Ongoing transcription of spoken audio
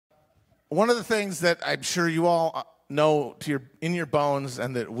one of the things that I'm sure you all know in your bones,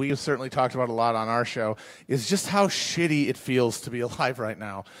 and that we've certainly talked about a lot on our show, is just how shitty it feels to be alive right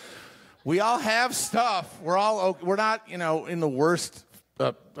now. We all have stuff. We're not, in the worst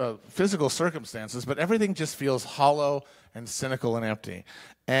physical circumstances, but everything just feels hollow and cynical and empty.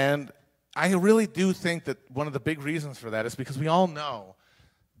 And I really do think that one of the big reasons for that is because we all know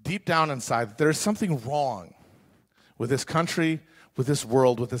deep down inside that there's something wrong with this country, with this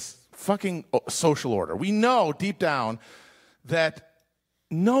world, with this fucking social order. We know deep down that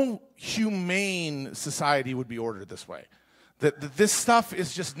no humane society would be ordered this way. That this stuff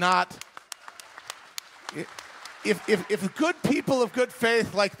is just not... If good people of good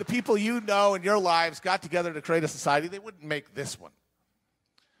faith, like the people you know in your lives, got together to create a society, they wouldn't make this one.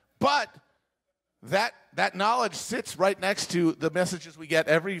 But that knowledge sits right next to the messages we get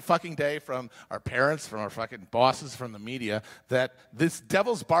every fucking day from our parents, from our fucking bosses, from the media, that this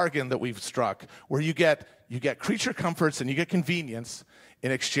devil's bargain that we've struck, where you get creature comforts and you get convenience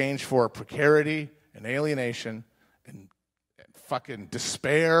in exchange for precarity and alienation and fucking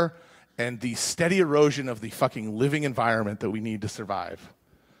despair and the steady erosion of the fucking living environment that we need to survive,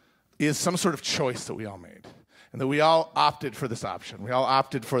 is some sort of choice that we all made. And that we all opted for this option. We all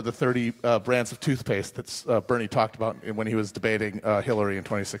opted for the 30 brands of toothpaste that Bernie talked about when he was debating Hillary in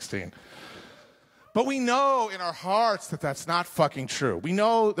 2016. But we know in our hearts that that's not fucking true. We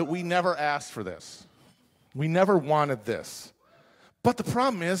know that we never asked for this. We never wanted this. But the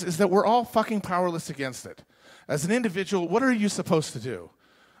problem is that we're all fucking powerless against it. As an individual, what are you supposed to do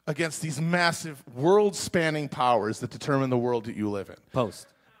against these massive world-spanning powers that determine the world that you live in? Post.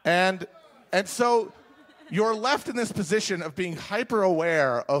 And so... you're left in this position of being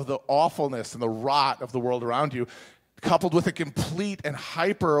hyper-aware of the awfulness and the rot of the world around you, coupled with a complete and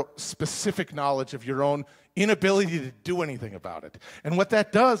hyper-specific knowledge of your own inability to do anything about it. And what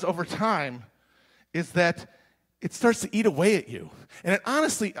that does over time is that it starts to eat away at you. And it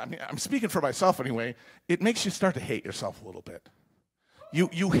honestly, I mean, I'm speaking for myself anyway, it makes you start to hate yourself a little bit.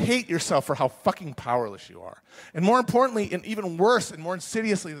 You hate yourself for how fucking powerless you are. And more importantly, and even worse and more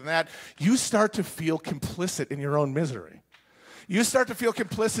insidiously than that, you start to feel complicit in your own misery. You start to feel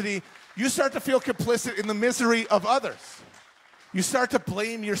complicit in the misery of others. You start to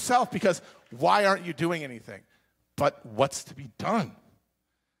blame yourself because why aren't you doing anything? But what's to be done?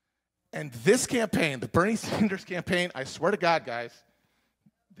 And this campaign, the Bernie Sanders campaign, I swear to God, guys,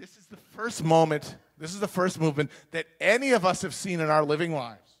 this is the first moment, this is the first movement that any of us have seen in our living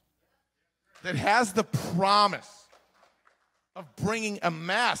lives that has the promise of bringing a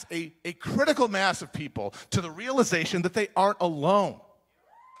mass, a critical mass of people to the realization that they aren't alone.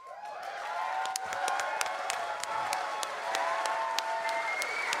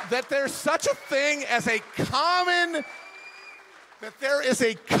 That there's such a thing as that there is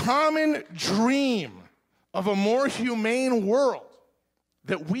a common dream of a more humane world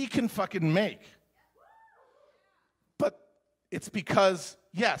that we can fucking make. But it's because,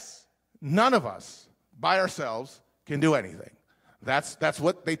 yes, none of us by ourselves can do anything. That's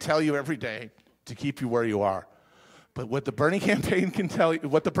what they tell you every day to keep you where you are. But what the Bernie campaign can tell you,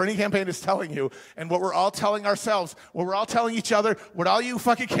 what the Bernie campaign is telling you, and what we're all telling ourselves, what we're all telling each other, what all you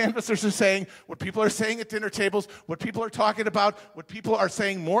fucking canvassers are saying, what people are saying at dinner tables, what people are talking about, what people are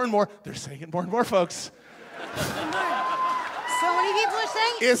saying more and more, they're saying it more and more, folks. So many people are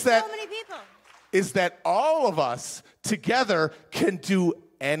saying it. So many people. Is that all of us together can do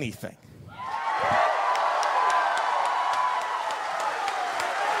anything.